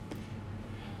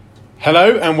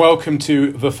Hello and welcome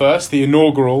to the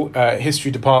inaugural History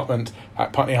Department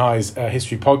at Putney High's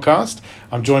History Podcast.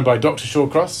 I'm joined by Dr.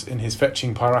 Shawcross in his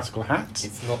fetching piratical hat.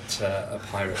 It's not a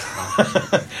pirate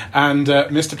hat. And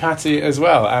Mr. Patty as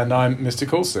well, and I'm Mr.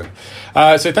 Coulson.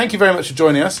 So thank you very much for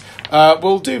joining us.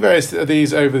 We'll do various of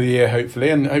these over the year, hopefully,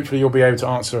 and hopefully you'll be able to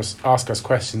ask us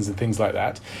questions and things like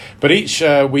that. But each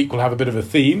week we'll have a bit of a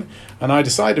theme, and I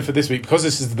decided for this week, because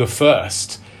this is the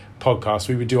first podcast,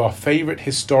 we would do our favourite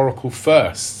historical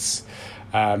firsts.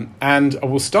 And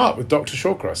we'll start with Dr.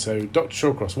 Shawcross. So, Dr.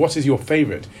 Shawcross, what is your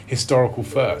favourite historical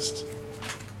first?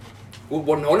 Well,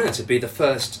 what an honour to be the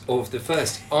first of the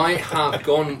first. I have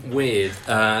gone with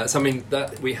something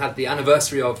that we had the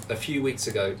anniversary of a few weeks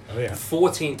ago. Oh, yeah.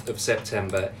 14th of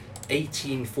September,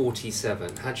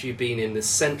 1847. Had you been in the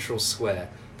central square,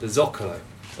 the Zocalo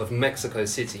of Mexico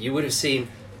City, you would have seen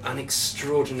an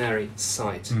extraordinary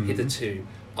sight, hitherto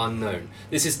unknown.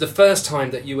 This is the first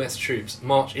time that US troops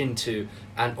march into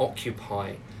and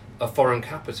occupy a foreign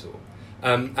capital.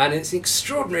 And it's an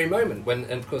extraordinary moment when,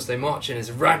 and of course, they march in as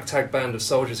a ragtag band of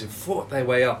soldiers who fought their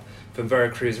way up from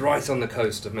Veracruz right on the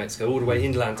coast of Mexico, all the way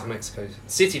inland to Mexico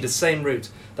City, the same route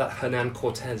that Hernan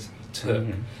Cortez took.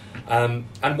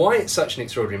 And why it's such an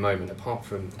extraordinary moment, apart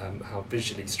from how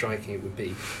visually striking it would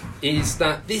be, is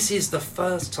that this is the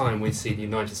first time we see the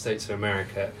United States of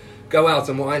America go out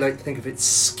on what I like to think of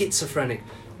its schizophrenic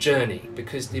journey,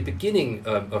 because the beginning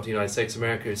of the United States of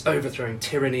America is overthrowing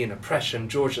tyranny and oppression,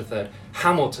 George III,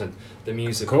 Hamilton, the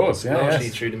musical, of course, largely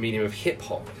through the medium of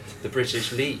hip-hop, the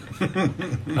British League.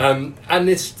 And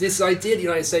this idea of the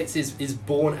United States is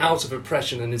born out of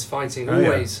oppression and is fighting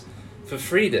always for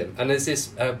freedom. And there's this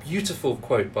beautiful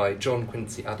quote by John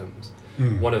Quincy Adams,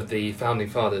 one of the founding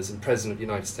fathers and President of the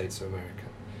United States of America,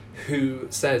 who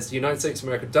says the United States of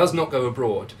America does not go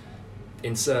abroad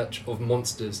in search of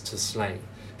monsters to slay.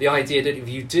 The idea that if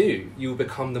you do, you will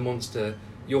become the monster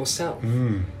yourself.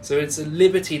 So it's a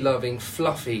liberty-loving,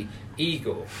 fluffy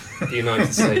eagle, the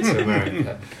United States of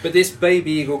America. But this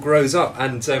baby eagle grows up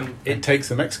and it takes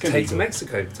the Mexican takes eagle.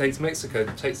 takes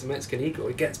the Mexican eagle.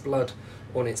 It gets blood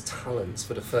on its talons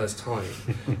for the first time.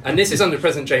 And this is under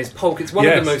President James Polk. It's one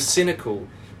of the most cynical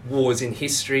wars in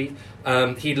history.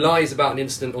 He lies about an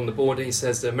incident on the border. He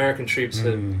says that American troops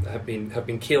have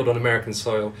been killed on American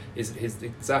soil. His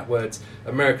exact words: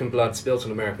 "American blood spilt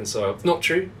on American soil." It's not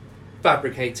true.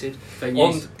 Fabricated. Fake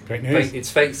news. Fake news. It's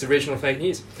fake. It's original fake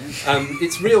news.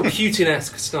 It's real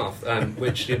Putin-esque stuff,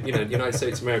 which the United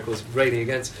States of America was railing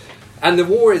against. And the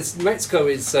war Mexico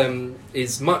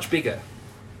is much bigger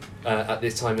at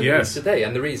this time than it is today,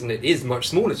 and the reason it is much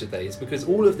smaller today is because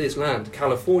all of this land,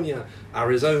 California,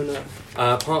 Arizona,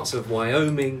 parts of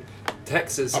Wyoming,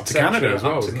 Texas, up to Canada as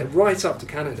well, right up to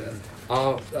Canada,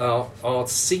 are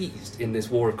seized in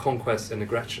this war of conquest and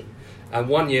aggression. And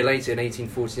 1 year later, in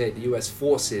 1848, the US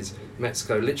forces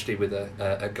Mexico, literally with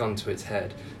a gun to its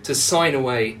head, to sign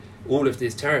away all of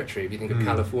this territory. If you think of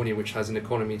California, which has an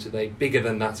economy today bigger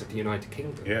than that of the United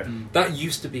Kingdom, that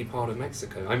used to be part of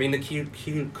Mexico. I mean,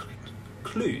 the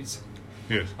clues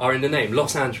are in the name: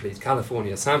 Los Angeles,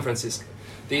 California, San Francisco.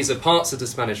 These are parts of the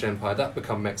Spanish Empire that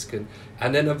become Mexican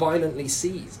and then are violently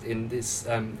seized in this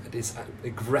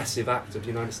aggressive act of the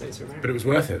United States of America. But it was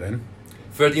worth it then.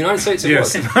 For the United States, it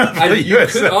was. And you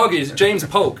could argue, James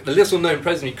Polk, the little-known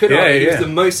president, you could argue he was the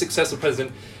most successful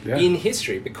president in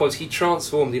history, because he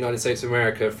transformed the United States of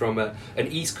America from an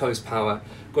East Coast power,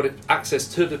 got access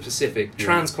to the Pacific,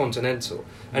 transcontinental.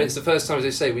 And it's the first time, as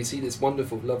I say, we see this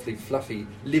wonderful, lovely, fluffy,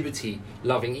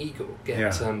 liberty-loving eagle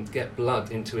get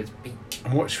blood into its beak.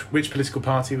 And which political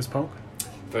party was Polk?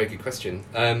 Very good question.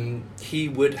 He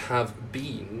would have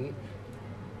been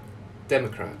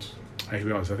Democrat. To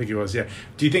be honest, I think he was,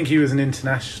 Do you think he was an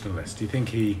internationalist? Do you think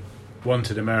he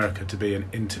wanted America to be an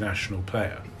international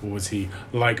player? Or was he,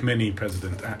 like many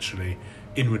presidents, actually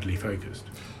inwardly focused?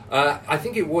 I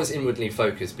think it was inwardly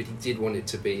focused, but he did want it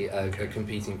to be a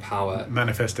competing power.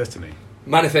 Manifest destiny.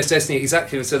 Manifest destiny,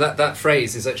 exactly. So that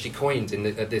phrase is actually coined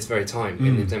at this very time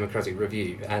in the Democratic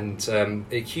Review, and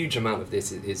a huge amount of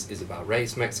this is about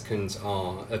race. Mexicans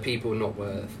are a people not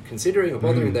worth considering or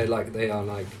bothering. They are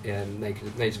like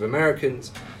Native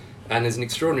Americans, and there's an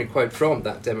extraordinary quote from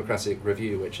that Democratic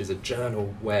Review, which is a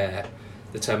journal where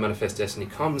the term manifest destiny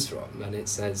comes from, and it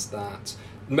says that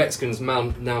Mexicans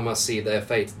now must see their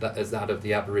fate as that of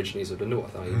the Aborigines of the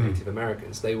North, i.e. Native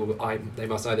Americans. They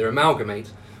must either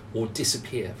amalgamate or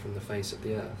disappear from the face of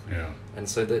the earth. And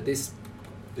so that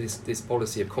this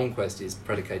policy of conquest is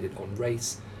predicated on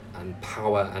race and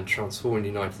power and transforming the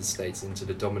United States into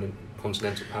the dominant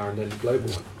continental power and then the global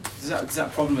one. Does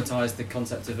that problematise the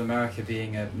concept of America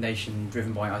being a nation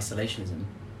driven by isolationism?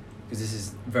 because this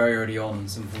is very early on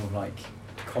some form of like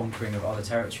conquering of other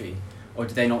territory? Or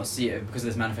did they not see it, because of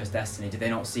this manifest destiny, did they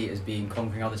not see it as being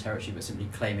conquering other territory but simply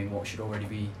claiming what should already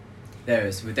be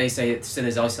theirs? Would they say it still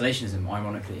is isolationism,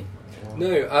 ironically? Or...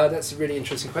 No, that's a really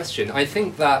interesting question. I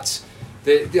think that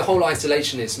the whole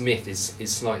isolationist myth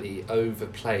is slightly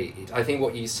overplayed. I think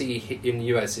what you see in the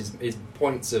US is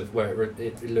points of where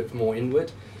it looks more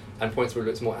inward and points where it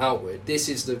looks more outward. This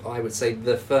is, I would say,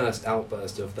 the first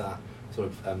outburst of that sort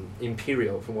of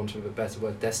imperial, for want of a better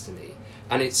word, destiny.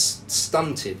 And it's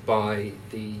stunted by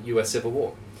the US Civil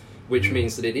War, which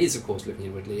means that it is, of course, looking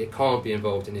inwardly. It can't be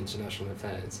involved in international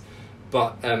affairs.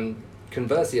 But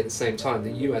conversely, at the same time,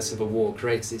 the US Civil War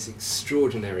creates this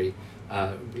extraordinary,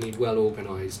 really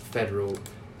well-organised federal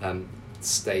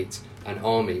state and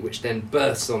army, which then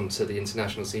bursts onto the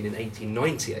international scene in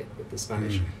 1898 with the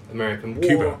Spanish-American War,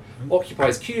 Cuba.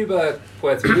 occupies Cuba,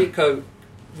 Puerto Rico,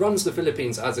 runs the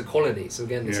Philippines as a colony. So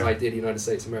again, this idea the United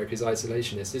States of America is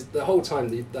isolationist. Is the whole time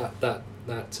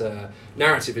that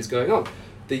narrative is going on.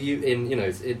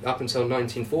 Up until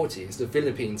 1940s, the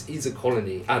Philippines is a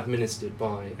colony administered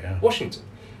by Washington.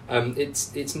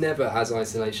 It's never as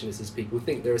isolationist as people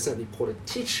think. There are certainly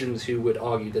politicians who would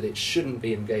argue that it shouldn't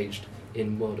be engaged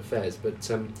in world affairs, but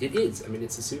it is. I mean,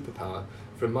 it's a superpower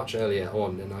from much earlier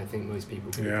on, and I think most people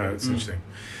can agree. That's interesting.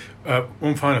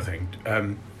 One final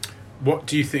thing. What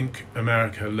do you think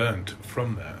America learnt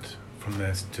from that, for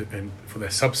their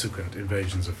subsequent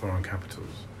invasions of foreign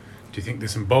capitals? Do you think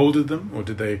this emboldened them, or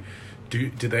did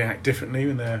they act differently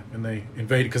when they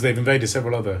invaded? Because they've invaded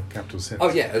several other capitals since. Oh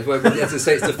yeah, well, as I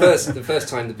say, it's the first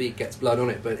time the beak gets blood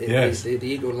on it, but the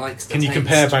eagle likes the Can you taste.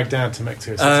 compare Baghdad to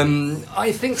Mexico City?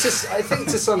 I think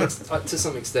to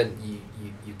some extent you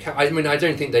can. I mean, I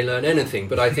don't think they learn anything,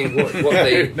 but I think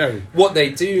what they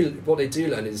do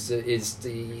learn is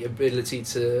the ability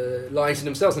to lie to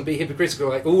themselves and be hypocritical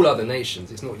like all other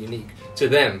nations. It's not unique to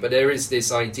them, but there is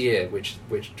this idea which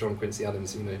John Quincy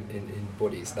Adams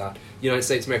embodies, that the United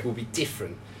States of America will be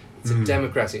different. It's a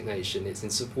democratic nation. It's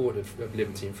in support of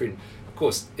liberty and freedom. Of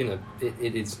course,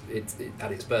 it's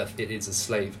at its birth it is a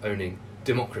slave owning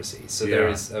democracy. So there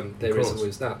is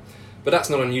always that, but that's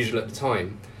not unusual at the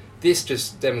time. This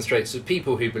just demonstrates to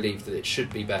people who believe that it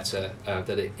should be better,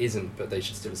 that it isn't, but they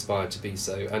should still aspire to be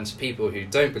so, and to people who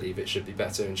don't believe it should be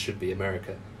better and should be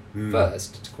America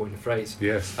first, to coin a phrase.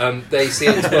 Yes. They see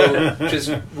it as, well,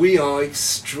 just we are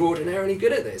extraordinarily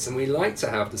good at this, and we like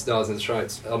to have the stars and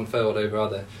stripes unfurled over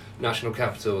other national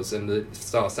capitals and the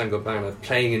Star Spangled Banner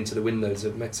playing into the windows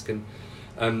of Mexican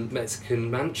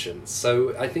mansions.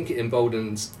 So I think it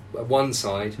emboldens one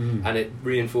side and it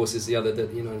reinforces the other,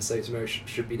 that the United States of America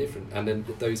should be different, and then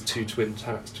those two twin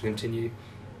tracks to continue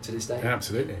to this day.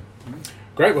 Absolutely.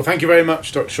 Great, well thank you very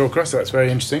much, Dr. Shawcross, that's very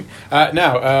interesting.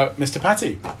 Now, Mr.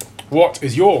 Patty, what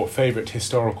is your favourite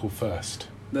historical first?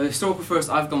 The historical first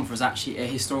I've gone for is actually a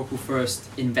historical first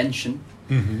invention.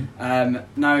 Mm-hmm.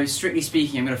 Now, strictly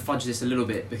speaking, I'm going to fudge this a little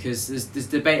bit, because there's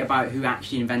debate about who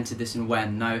actually invented this and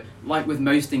when. Now, like with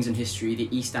most things in history, the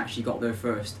East actually got there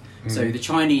first. So the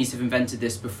Chinese have invented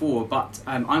this before, but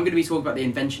I'm going to be talking about the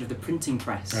invention of the printing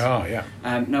press. Oh, yeah.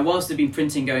 Now, whilst there's been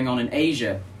printing going on in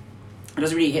Asia, it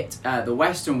doesn't really hit the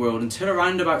Western world until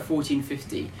around about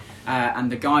 1450.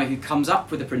 And the guy who comes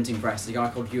up with the printing press, a guy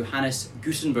called Johannes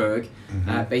Gutenberg,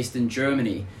 based in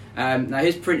Germany. Now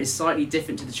his print is slightly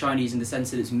different to the Chinese in the sense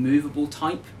that it's movable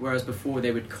type, whereas before they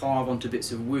would carve onto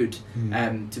bits of wood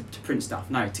to print stuff.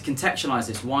 Now, to contextualise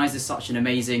this, why is this such an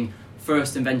amazing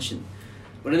first invention?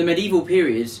 Well, in the medieval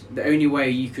period, the only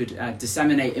way you could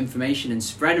disseminate information and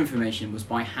spread information was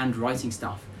by handwriting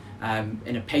stuff.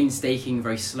 In a painstaking,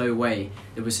 very slow way.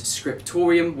 There was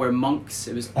scriptorium, where monks,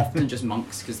 it was often just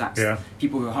monks, because that's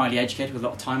people who were highly educated with a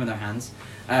lot of time on their hands,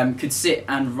 could sit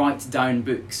and write down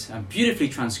books, beautifully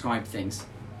transcribe things.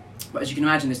 But as you can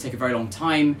imagine, this took a very long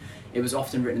time. It was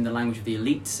often written in the language of the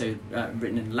elite, so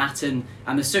written in Latin,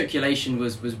 and the circulation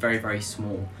was very, very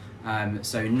small.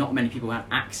 So not many people had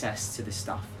access to this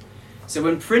stuff. So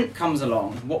when print comes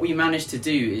along, what we managed to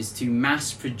do is to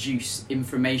mass produce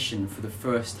information for the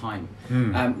first time.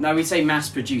 Now we say mass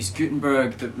produce.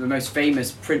 Gutenberg, the most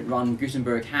famous print run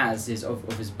Gutenberg has is of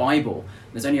his Bible.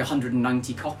 There's only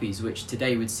 190 copies, which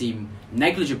today would seem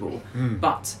negligible,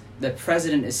 but the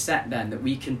precedent is set then that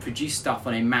we can produce stuff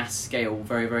on a mass scale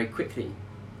very, very quickly.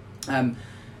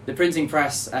 The printing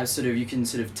press, you can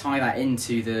tie that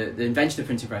into the invention of the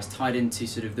printing press, tied into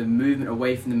the movement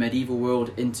away from the medieval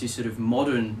world into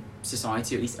modern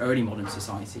society, or at least early modern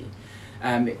society.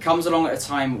 It comes along at a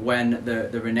time when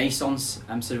the Renaissance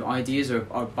sort of ideas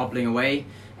are bubbling away,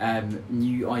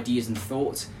 new ideas and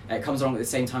thought. It comes along at the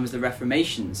same time as the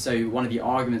Reformation. So one of the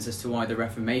arguments as to why the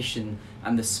Reformation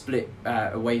and the split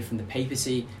away from the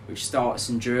papacy, which starts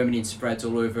in Germany and spreads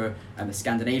all over the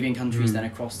Scandinavian countries, then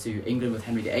across to England with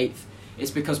Henry VIII, is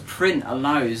because print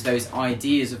allows those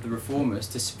ideas of the reformers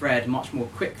to spread much more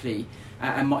quickly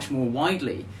and much more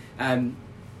widely.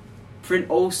 Print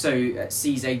also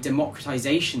sees a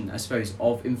democratization, I suppose,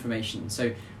 of information.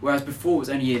 So whereas before it was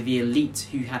only the elite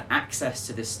who had access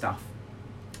to this stuff,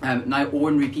 now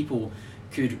ordinary people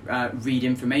could read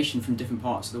information from different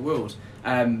parts of the world.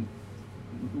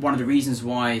 One of the reasons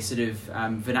why sort of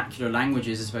vernacular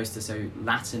languages, as opposed to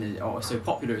Latin, are so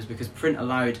popular is because print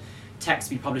allowed text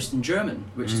to be published in German,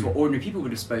 which is what ordinary people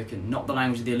would have spoken, not the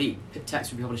language of the elite.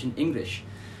 Text would be published in English.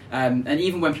 And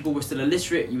even when people were still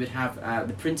illiterate, you would have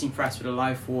the printing press would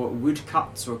allow for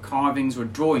woodcuts or carvings or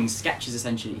drawings, sketches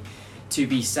essentially, to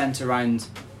be sent around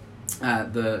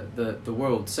the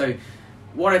world. So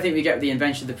what I think we get with the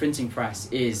invention of the printing press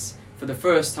is, for the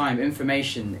first time,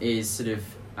 information is sort of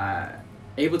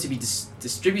able to be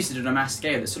distributed on a mass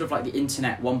scale. It's sort of like the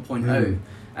internet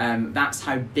 1.0. That's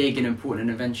how big and important an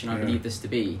invention I believe this to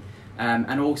be.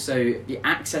 And also the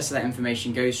access to that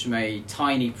information goes from a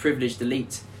tiny privileged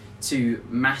elite to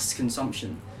mass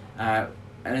consumption. And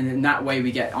in that way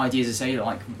we get ideas of, say,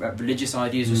 like religious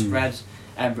ideas are spread,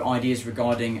 ideas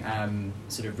regarding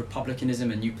sort of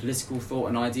republicanism and new political thought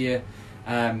and idea.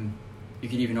 You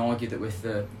could even argue that with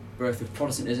the birth of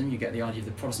Protestantism, you get the idea of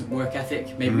the Protestant work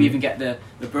ethic. Maybe we even get the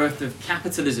birth of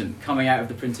capitalism coming out of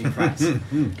the printing press,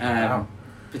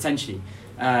 potentially.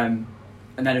 And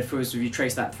then, of course, if you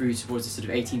trace that through towards the sort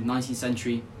of 18th, 19th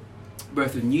century,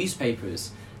 birth of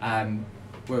newspapers,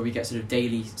 where we get sort of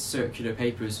daily circular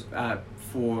papers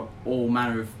for all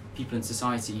manner of people in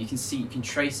society. You can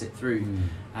trace it through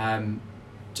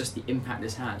just the impact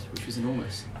this had, which was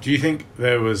enormous. Do you think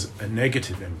there was a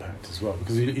negative impact as well?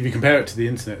 Because if you compare it to the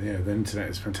internet, the internet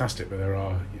is fantastic, but there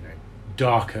are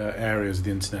darker areas of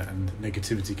the internet, and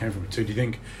negativity came from it. So do you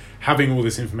think having all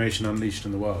this information unleashed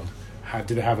in the world,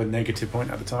 did it have a negative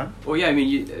point at the time? Well, yeah, I mean,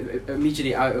 you,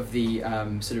 immediately out of the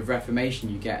sort of Reformation,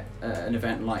 you get an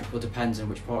event like, well, depends on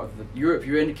which part of Europe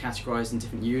you're in, categorised in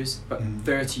different years, but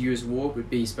 30 Years' War would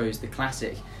be, I suppose, the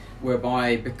classic,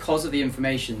 whereby because of the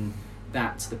information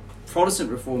that the Protestant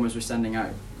reformers were sending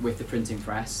out with the printing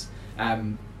press,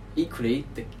 equally,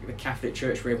 the Catholic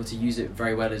Church were able to use it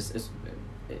very well as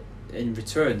in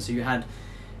return. So you had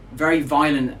very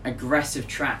violent, aggressive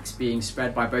tracts being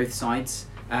spread by both sides,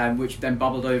 which then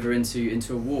bubbled over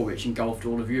into a war which engulfed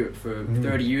all of Europe for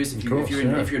 30 years. If you're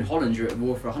in Holland, you're at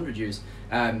war for 100 years,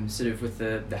 sort of with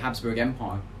the Habsburg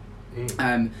Empire.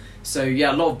 So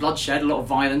yeah, a lot of bloodshed, a lot of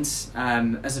violence.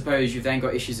 I suppose you've then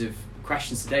got issues of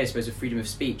questions today, I suppose, of freedom of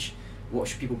speech. What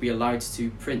should people be allowed to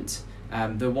print?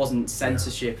 There wasn't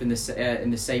censorship in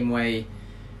the same way.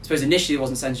 I suppose initially there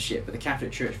wasn't censorship, but the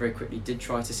Catholic Church very quickly did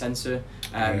try to censor.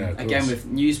 Again, with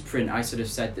newsprint, I sort of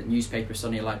said that newspapers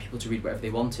suddenly allowed people to read whatever they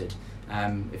wanted.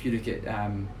 If you look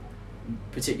at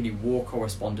particularly war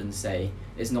correspondence, say,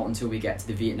 it's not until we get to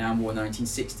the Vietnam War in the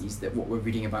 1960s that what we're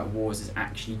reading about wars is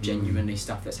actually genuinely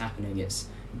stuff that's happening. It's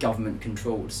government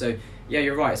controlled. So yeah,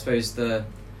 you're right. I suppose there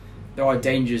are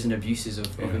dangers and abuses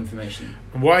of information.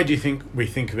 Why do you think we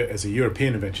think of it as a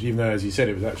European invention, even though, as you said,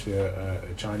 it was actually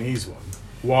a Chinese one?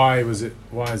 Why has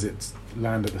it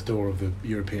landed at the door of the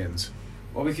Europeans?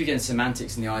 Well, we could get into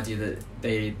semantics and the idea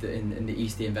that in the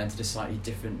East they invented a slightly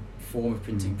different form of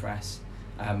printing press.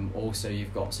 Also,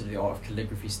 you've got sort of the art of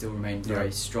calligraphy still remained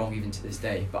very strong even to this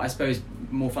day. But I suppose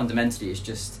more fundamentally, it's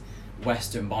just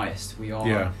Western biased. We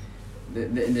are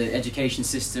in the education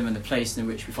system and the place in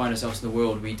which we find ourselves in the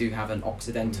world. We do have an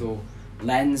Occidental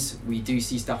lens. We do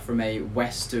see stuff from a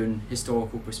Western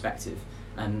historical perspective.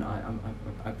 And I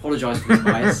apologise for this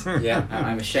bias.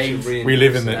 I'm ashamed. We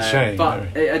live in that shame.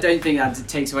 But I don't think that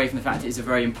takes away from the fact it is a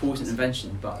very important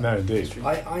invention. But no, indeed.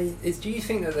 Do you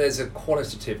think that there's a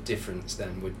qualitative difference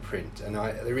then with print? And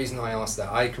the reason I ask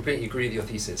that, I completely agree with your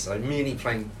thesis. I'm merely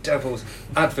playing devil's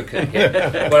advocate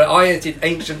here. Well, I did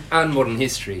ancient and modern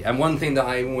history, and one thing that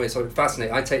I'm always sort of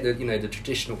fascinated, I take the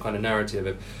traditional kind of narrative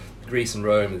of Greece and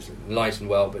Rome is light and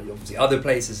well, but obviously other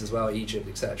places as well, Egypt,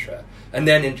 etc. And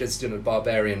then interested in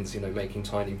barbarians, making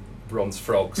tiny bronze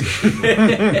frogs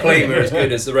that claim are as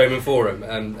good as the Roman Forum,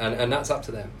 and that's up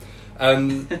to them.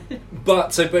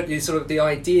 But sort of the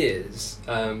ideas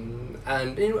and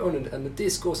the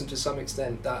discourse, and to some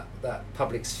extent that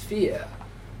public sphere,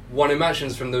 one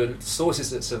imagines from the sources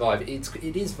that survive,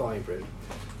 it is vibrant.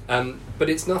 But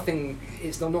it's nothing.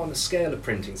 It's not on the scale of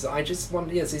printing. So I just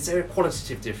wonder. Yes, is there a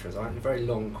qualitative difference? A very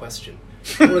long question.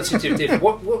 Qualitative difference.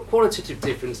 What qualitative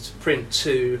difference to print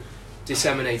to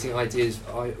disseminating ideas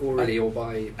orally or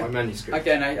by manuscript?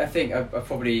 Again, I think I've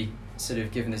probably sort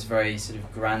of given this very sort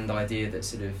of grand idea that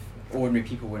sort of ordinary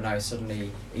people were now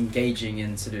suddenly engaging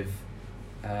in sort of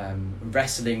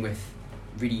wrestling with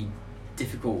really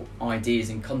difficult ideas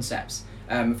and concepts.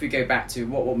 If we go back to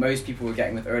what most people were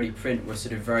getting with early print were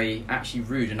sort of very actually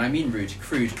rude, and I mean rude,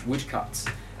 crude woodcuts,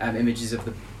 images of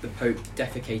the Pope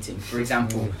defecating, for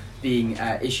example, being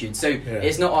issued. So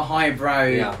it's not a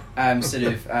highbrow sort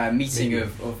of meeting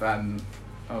of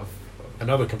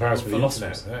another comparison with the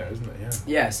internet philosophers. there, isn't it?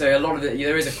 Yeah, so a lot of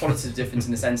there is a qualitative difference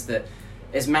in the sense that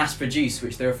it's mass produced,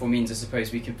 which therefore means I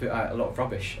suppose we can put out a lot of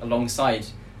rubbish alongside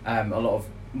a lot of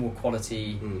more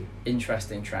quality,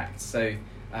 interesting tracts. So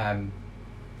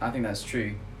I think that's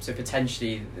true. So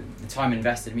potentially the time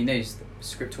invested, I mean those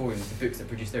scriptoriums, the books that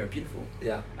produce there are beautiful.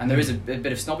 Yeah. And there is a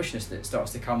bit of snobbishness that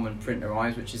starts to come when print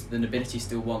arrives, which is the nobility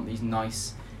still want these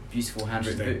nice, beautiful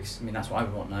handwritten books. I mean that's what I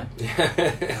would want now.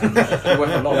 They're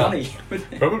worth a lot of money.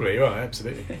 Probably, well,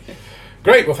 absolutely.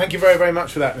 Great, well thank you very, very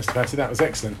much for that, Mr. Patty, that was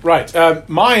excellent. Right,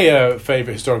 my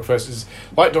favourite historical first is,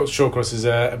 like Dr. Shawcross, is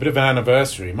a bit of an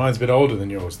anniversary. Mine's a bit older than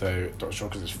yours though, Dr.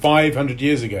 Shawcross. It's 500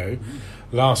 years ago,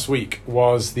 last week,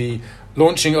 was the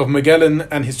launching of Magellan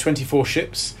and his 24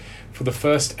 ships for the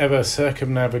first ever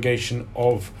circumnavigation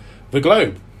of the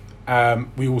globe.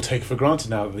 We all take for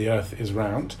granted now that the Earth is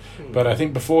round, but I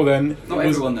think before then... Not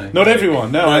everyone, though. Not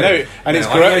everyone, no, I know. And it's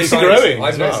growing.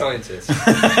 I'm no scientist.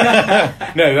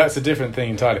 No, that's a different thing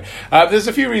entirely. There's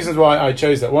a few reasons why I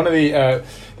chose that. One of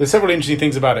there's several interesting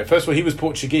things about it. First of all, he was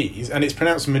Portuguese, and it's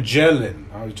pronounced Magellan.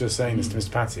 I was just saying this to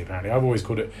Mr. Patty, apparently. I've always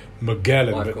called it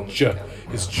Magellan, I've but called J. Magellan.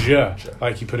 It's J,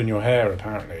 like you put in your hair,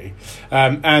 apparently.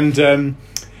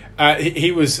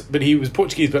 He was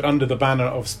Portuguese, but under the banner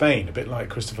of Spain, a bit like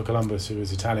Christopher Columbus, who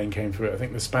was Italian, came through it. I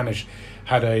think the Spanish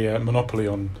had a monopoly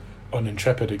on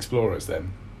intrepid explorers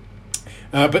then.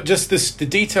 But just the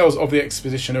details of the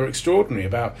expedition are extraordinary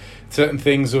about certain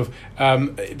things of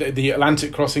the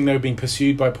Atlantic crossing, though, being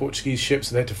pursued by Portuguese ships,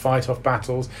 so they had to fight off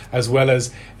battles as well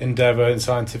as endeavour in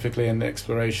scientifically and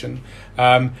exploration.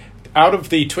 Out of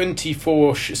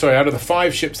the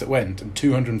 5 ships that went and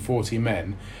 240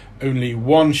 men, only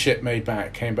one ship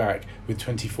came back with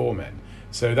 24 men.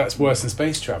 So that's worse than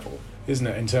space travel, isn't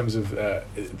it, in terms of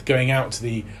going out to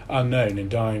the unknown and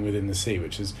dying within the sea,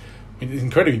 which is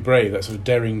incredibly brave, that sort of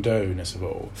daring-do-ness of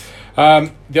all.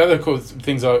 The other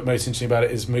things that are most interesting about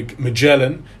it is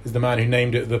Magellan is the man who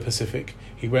named it the Pacific.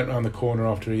 He went around the corner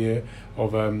after a year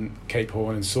of Cape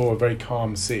Horn and saw a very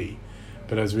calm sea.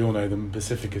 But as we all know, the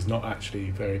Pacific is not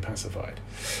actually very pacified.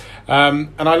 And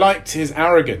I liked his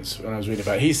arrogance when I was reading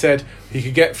about it. He said he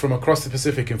could get from across the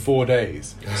Pacific in 4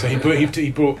 days. So he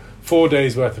brought 4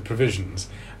 days' worth of provisions.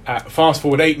 Fast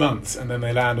forward 8 months, and then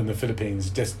they land in the Philippines.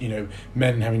 Just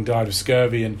men having died of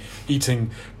scurvy and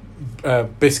eating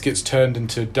biscuits turned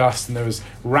into dust, and there was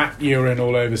rat urine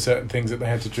all over certain things that they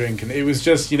had to drink. And it was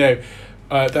just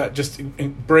that just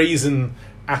brazen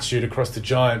attitude across the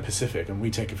giant Pacific, and we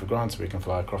take it for granted we can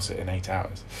fly across it in 8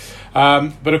 hours.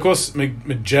 But of course,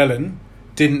 Magellan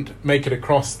didn't make it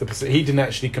across the Pacific. He didn't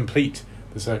actually complete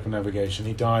the circumnavigation.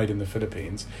 He died in the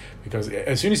Philippines because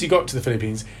as soon as he got to the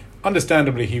Philippines,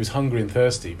 understandably he was hungry and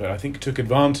thirsty, but I think took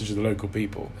advantage of the local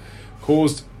people,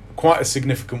 caused quite a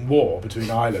significant war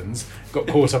between islands, got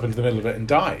caught up into the middle of it and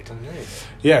died. Oh, nice.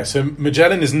 Yeah, so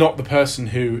Magellan is not the person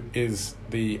who is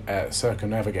the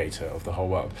circumnavigator of the whole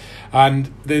world.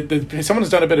 And someone has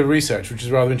done a bit of research, which is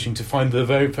rather interesting, to find the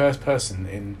very first person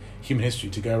in human history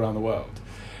to go around the world.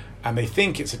 And they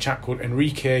think it's a chap called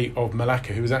Enrique of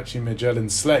Malacca, who was actually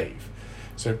Magellan's slave.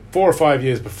 So 4 or 5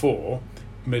 years before,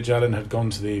 Magellan had gone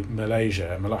to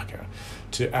Malacca,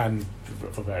 and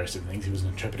for various different things. He was an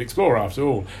intrepid explorer after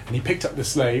all, and he picked up the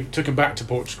slave, took him back to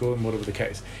Portugal, and whatever the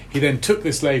case. He then took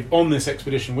the slave on this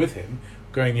expedition with him,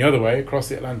 going the other way across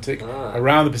the Atlantic,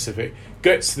 around the Pacific,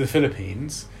 gets to the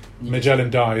Philippines. Magellan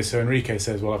dies, so Enrique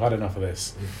says, well, I've had enough of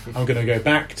this. I'm going to go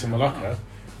back to Malacca,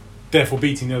 therefore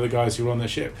beating the other guys who were on their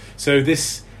ship. So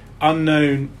this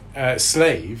unknown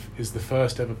slave is the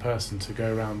first ever person to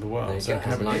go around the world. So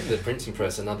like the printing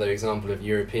press, another example of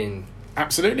European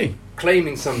absolutely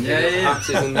claiming something that perhaps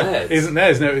isn't theirs. Isn't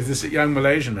theirs? No, it's this young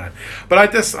Malaysian man. But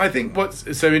I think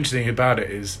what's so interesting about it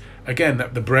is, again,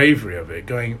 that the bravery of it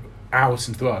going out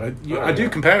into the world. I do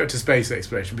compare it to space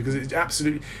exploration because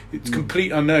it's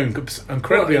complete unknown,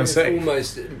 incredibly unsafe. It's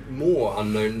almost more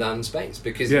unknown than space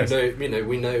because we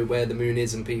know where the moon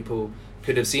is and people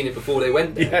could have seen it before they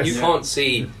went there. Yes. You can't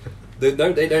see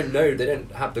No, they don't know. They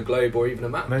don't have the globe or even a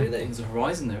map, No. do they? There's a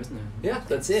horizon there, isn't there? Yeah,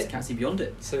 that's Just it. can't see beyond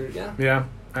it. So yeah. Yeah,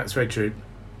 that's very true.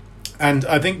 And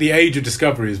I think the age of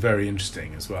discovery is very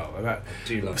interesting as well. That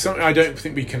Do you love something it? I don't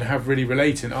think we can have really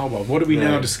relate in our world. What are we No.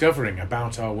 now discovering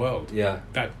about our world? Yeah.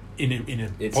 That in a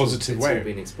It's positive all, way. It's all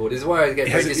been explored. This is why I get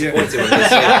Has very it- yeah. disappointed when they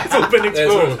say It's all been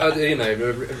explored.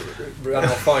 run our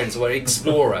phones or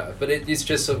explorer, but it's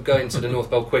just sort of going to the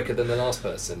North Pole quicker than the last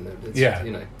person. It's, Yeah,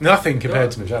 you know. nothing compared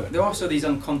to Magellan. There are also these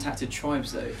uncontacted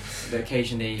tribes, though, that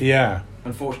occasionally, Yeah.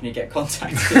 unfortunately, get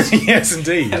contacted. Yes,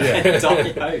 indeed. Yeah.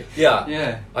 Die out. Yeah.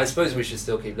 Yeah. I suppose we should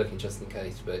still keep looking just in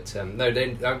case, but no.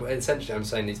 Essentially, I'm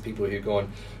saying these people who go on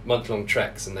month-long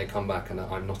treks and they come back, and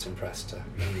I'm not impressed. I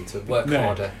need to work No.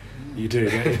 harder. You do,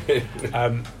 don't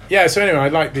you? Yeah, so anyway, I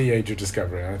like the age of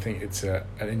discovery. I think it's an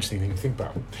interesting thing to think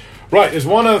about. Right, there's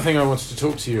one other thing I wanted to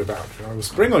talk to you about. I will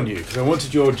spring on you because I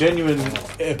wanted your genuine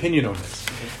opinion on this.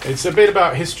 It's a bit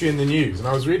about history in the news, and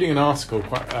I was reading an article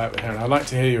here, and I'd like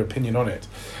to hear your opinion on it.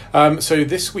 So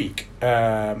this week,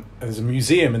 there's a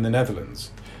museum in the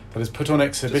Netherlands that has put on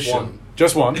exhibition.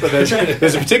 Just one, but there's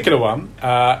a particular one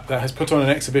that has put on an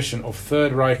exhibition of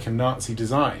Third Reich and Nazi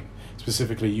design.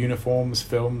 Specifically uniforms,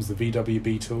 films, the VW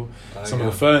Beetle, some of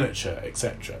the furniture,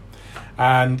 etc.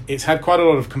 And it's had quite a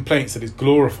lot of complaints that it's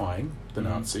glorifying the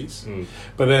Nazis.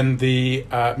 But then the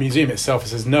museum itself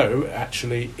says no,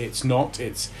 actually it's not.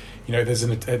 It's there's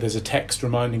a text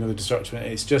reminding of the destruction.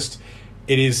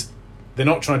 They're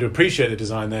not trying to appreciate the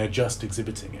design. They're just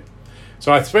exhibiting it.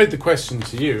 So I suppose the question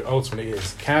to you ultimately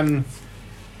is: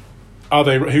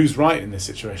 who's right in this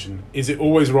situation? Is it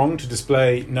always wrong to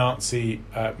display Nazi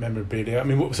memorabilia? I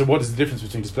mean, so what is the difference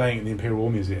between displaying it in the Imperial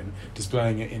War Museum,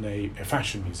 displaying it in a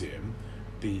fashion museum,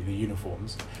 the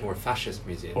uniforms, Or a fascist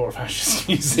museum. or a fascist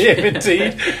museum,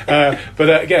 indeed?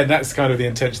 But again, that's kind of the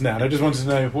intention there. And I just wanted to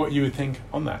know what you would think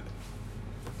on that.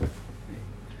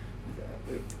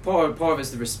 Part of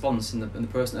it's the response and the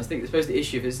person. I think, I suppose the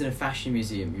issue, if it's in a fashion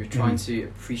museum, you're trying to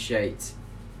appreciate.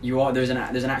 There's an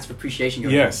act of appreciation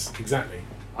going on. Yes, exactly.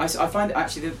 I find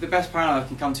actually the best parallel I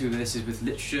can come to with this is with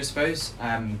literature, I suppose.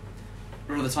 A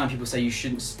lot of the time people say you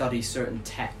shouldn't study certain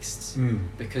texts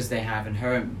because they have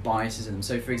inherent biases in them.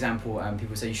 So, for example,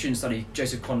 people say you shouldn't study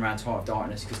Joseph Conrad's Heart of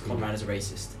Darkness because Conrad is a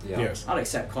racist. Yeah. Yes. I'll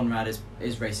accept Conrad is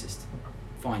racist.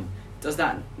 Fine. Does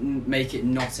that make it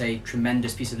not a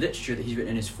tremendous piece of literature that he's written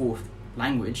in his fourth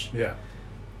language? Yeah.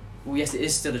 Well, yes, it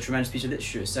is still a tremendous piece of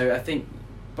literature. So I think,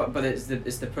 but it's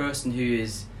the person who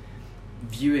is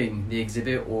viewing the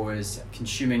exhibit or is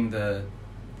consuming the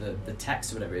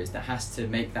text or whatever it is that has to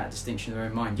make that distinction in their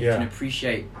own mind. You can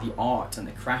appreciate the art and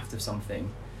the craft of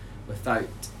something without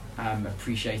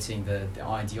appreciating the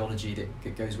ideology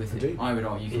that goes with Indeed. it. I would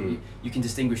argue you can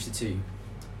distinguish the two.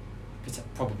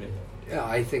 Probably. Yeah,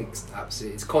 I think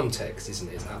absolutely. It's context, isn't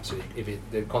it? It's absolutely.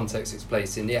 The context it's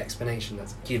placed in, the explanation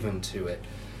that's given to it,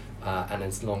 and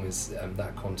as long as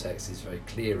that context is very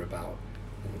clear about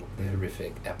the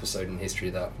horrific episode in history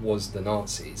that was the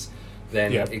Nazis,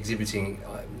 then exhibiting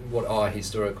what are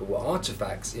historical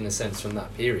artifacts in a sense from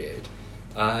that period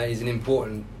is an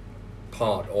important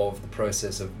part of the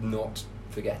process of not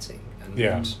forgetting and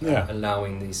not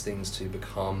allowing these things to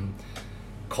become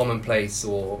commonplace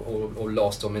or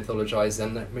lost or mythologized,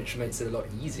 and which makes it a lot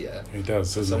easier for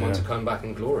someone to come back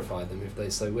and glorify them if they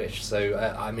so wish. So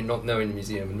I mean, not knowing the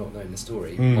museum and not knowing the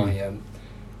story, my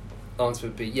answer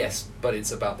would be yes, but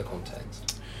it's about the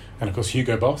context. And of course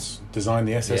Hugo Boss designed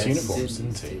the SS Yes, uniforms,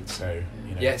 didn't he? indeed. So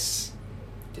Yes,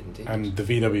 did indeed. And the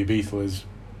VW Beetle is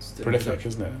Still prolific,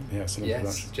 isn't it? Yeah, still in yes.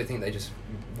 production. Do you think they just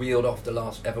wheeled off the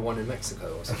last ever one in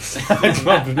Mexico or something?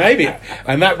 Well, maybe,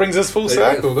 and that brings us full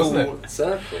circle, doesn't it? Full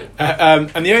circle.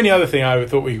 And the only other thing I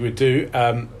thought we would do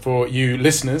for you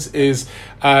listeners is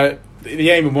the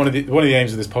aim of one of the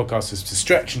aims of this podcast is to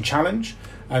stretch and challenge.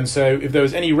 And so, if there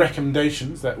was any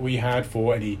recommendations that we had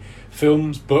for any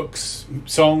films, books,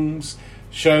 songs,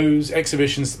 shows,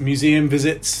 exhibitions, museum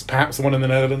visits, perhaps the one in the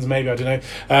Netherlands, maybe, I don't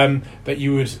know, that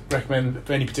you would recommend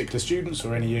for any particular students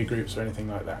or any year groups or anything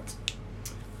like that.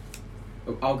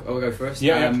 I'll go first.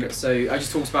 Yeah. So I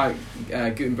just talked about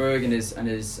Gutenberg and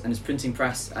his printing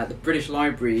press. At the British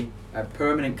Library, a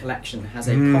permanent collection has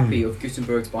a copy of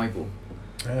Gutenberg's Bible,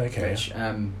 Okay. which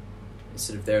is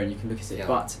sort of there and you can look at it. Yeah.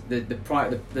 But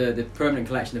the permanent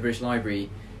collection of the British Library,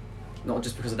 not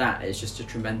just because of that, it's just a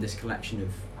tremendous collection of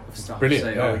stuff. Brilliant, So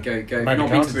yeah. I would go. If Magna you've not been to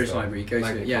Carta the British stuff. Library, go to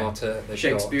Magna it. Yeah. Carta, they've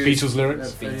Shakespeare. Beatles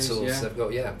lyrics. Beatles, they've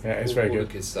got it's all, very all good.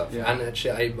 the good stuff. Yeah. And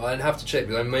actually, I'd have to check,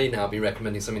 because I may now be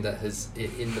recommending something that has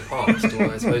in the past.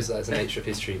 Or I suppose that's the nature of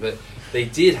history. But they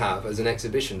did have as an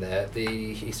exhibition there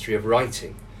the history of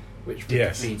writing, which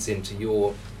Yes. leads into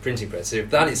your printing press. So if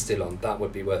that is still on, that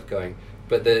would be worth going.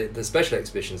 But the special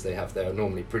exhibitions they have there are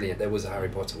normally brilliant. There was a Harry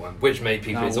Potter one, which made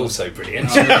people it's also brilliant.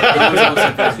 It was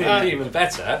also even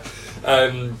better.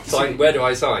 Where do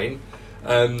I sign?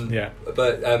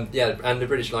 But and the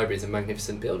British Library is a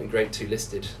magnificent building. Grade 2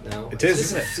 listed now. It is,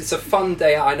 isn't it? It's a fun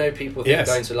day out. I know people think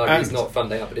going to a library is not a fun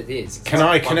day out, but it is. Can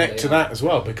I connect to that as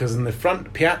well? Because in the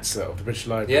front piazza of the British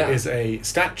Library is a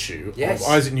statue of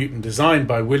Isaac Newton designed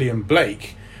by William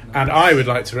Blake. And I would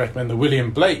like to recommend the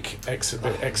William Blake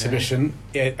exhibition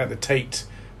at the Tate,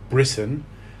 Britain.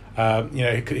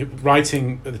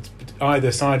 Writing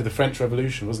either side of the French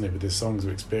Revolution, wasn't it, with his Songs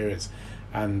of Experience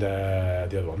and the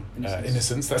other one,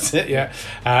 Innocence. That's it, yeah.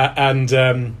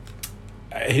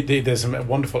 There's some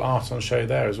wonderful art on show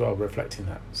there as well, reflecting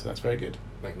that. So that's very good.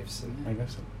 Magnificent.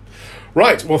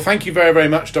 Right, well, thank you very, very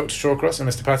much, Dr. Shawcross and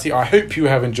Mr. Patty. I hope you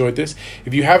have enjoyed this.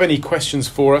 If you have any questions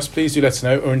for us, please do let us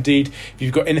know. Or indeed, if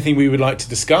you've got anything we would like to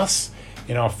discuss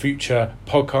in our future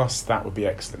podcasts, that would be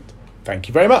excellent. Thank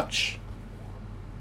you very much.